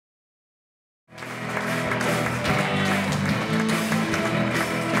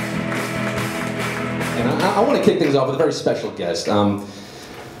I want to kick things off with a very special guest. One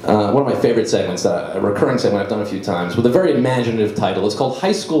of my favorite segments, a recurring segment I've done a few times, with a very imaginative title. It's called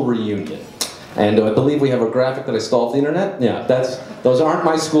High School Reunion. And I believe we have a graphic that I stole off the internet. Yeah, those aren't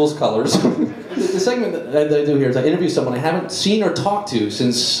my school's colors. The segment that I do here is I interview someone I haven't seen or talked to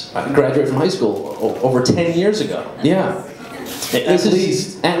since I graduated from high school over 10 years ago. Yeah.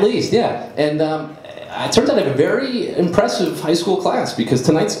 At least, yeah. And it turns out I have a very impressive high school class because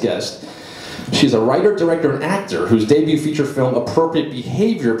tonight's guest, she's a writer, director, and actor whose debut feature film, Appropriate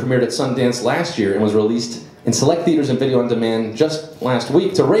Behavior, premiered at Sundance last year and was released in select theaters and video on demand just last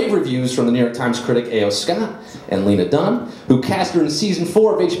week to rave reviews from the New York Times critic A.O. Scott and Lena Dunham, who cast her in season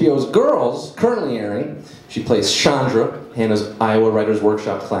 4 of HBO's Girls, currently airing. She plays Chandra, Hannah's Iowa Writers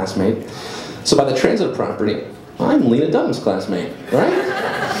Workshop classmate. So by the transitive property, I'm Lena Dunham's classmate, right?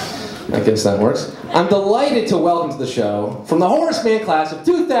 I guess that works. I'm delighted to welcome to the show, from the Horace Mann class of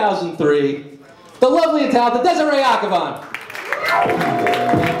 2003, the lovely and talented Desiree Akhavan.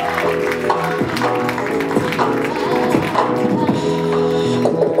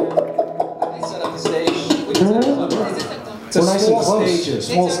 It's a small stage.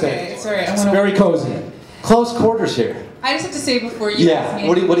 Small stage. Sorry, it's very cozy. Close quarters here. I just have to say before you. Yeah.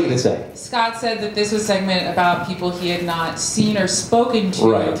 What are you going to say? Scott said that this was a segment about people he had not seen or spoken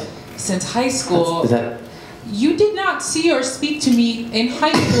to since high school. You did not see or speak to me in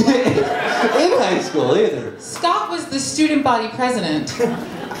high school. In high school either. Scott was the student body president,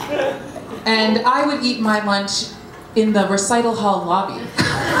 and I would eat my lunch in the recital hall lobby.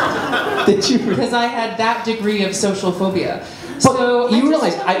 Did you? Because I had that degree of social phobia. But so you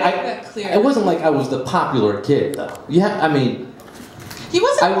realize it wasn't like I was the popular kid though. Yeah, I mean. He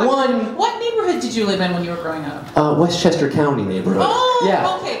wasn't. I won. What neighborhood did you live in when you were growing up? Westchester County neighborhood. Oh,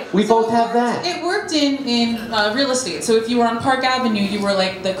 yeah. Okay. We both have that. It worked in real estate. So if you were on Park Avenue, you were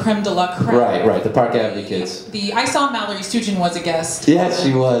like the creme de la creme. Right. The Park Avenue kids. I saw Mallory Stuchin was a guest. Yes,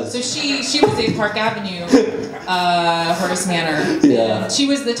 she was. So she was a Park Avenue, Horace Manor. Yeah. And she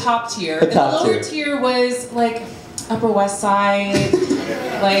was the top tier. The top lower tier was like Upper West Side,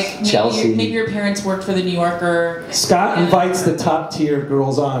 like Chelsea. Maybe your parents worked for the New Yorker. Scott invites the top tier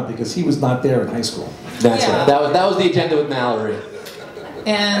girls on because he was not there in high school. That's right. That was the agenda with Mallory.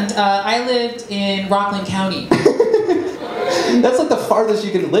 And I lived in Rockland County. That's like the farthest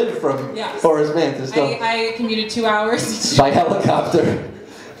you can live from Horace Mann. I commuted 2 hours by helicopter.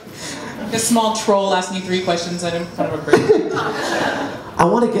 A small troll asked me 3 questions in front of a bridge. I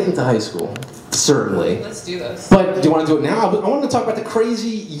want to get into high school. Certainly. Let's do this. But do you want to do it now? I want to talk about the crazy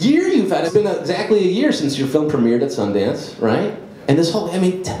year you've had. It's been exactly a year since your film premiered at Sundance, right? And this whole,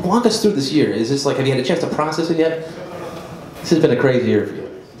 walk us through this year. Is this like, have you had a chance to process it yet? This has been a crazy year for you.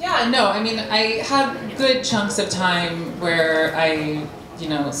 Yeah, no, I have good chunks of time where I,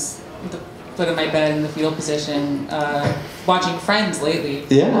 foot in my bed in the fetal position, watching Friends lately.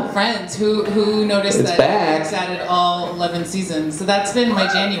 Yeah. Friends, who noticed that I added all 11 seasons. So that's been my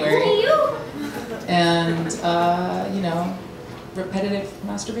January. And, repetitive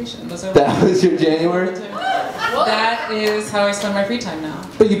masturbation. That was your January? That is how I spend my free time now.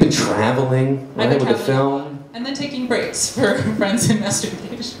 But you've been traveling, right, with the film? And then taking breaks for Friends and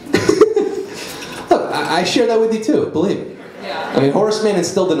masturbation. Look, I share that with you too, believe me. Yeah. Horace Mann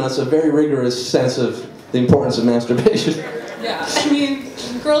instilled in us a very rigorous sense of the importance of masturbation. Yeah,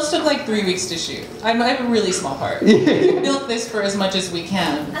 girls took like 3 weeks to shoot. I have a really small part. We built this for as much as we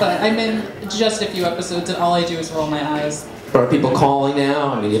can, but I'm in just a few episodes and all I do is roll my eyes. Are people calling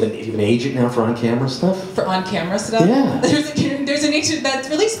now? You have an agent now for on-camera stuff? For on-camera stuff? Yeah. There's an agent that's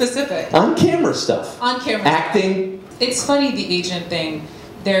really specific. On-camera stuff? On-camera Acting? Stuff. It's funny, the agent thing.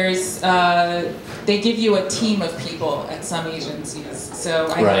 There's, they give you a team of people at some agencies. So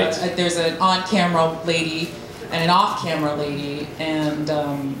there's an on-camera lady, and an off-camera lady, and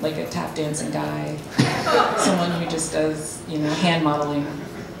like a tap dancing guy, someone who just does, hand modeling.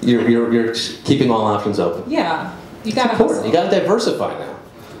 You're keeping all options open. Yeah, you gotta hustle. You gotta diversify now.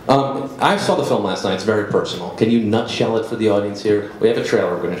 I saw the film last night. It's very personal. Can you nutshell it for the audience here? We have a trailer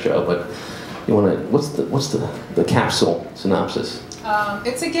we're going to show, but you want to? What's the capsule synopsis?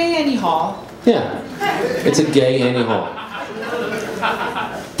 It's a gay Annie Hall. Yeah, it's a gay Annie Hall.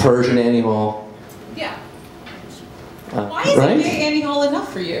 Persian Annie Hall. Yeah. Why is it gay Annie Hall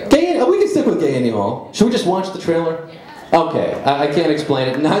enough for you? We can stick with gay Annie Hall. Should we just watch the trailer? Okay, I can't explain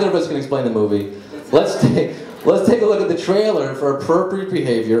it. Neither of us can explain the movie. Let's take a look at the trailer for Appropriate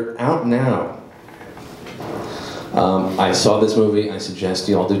Behavior, out now. I saw this movie. I suggest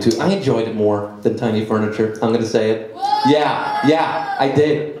you all do too. I enjoyed it more than Tiny Furniture. I'm going to say it. Yeah, I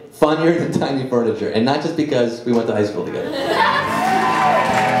did. Funnier than Tiny Furniture, and not just because we went to high school together.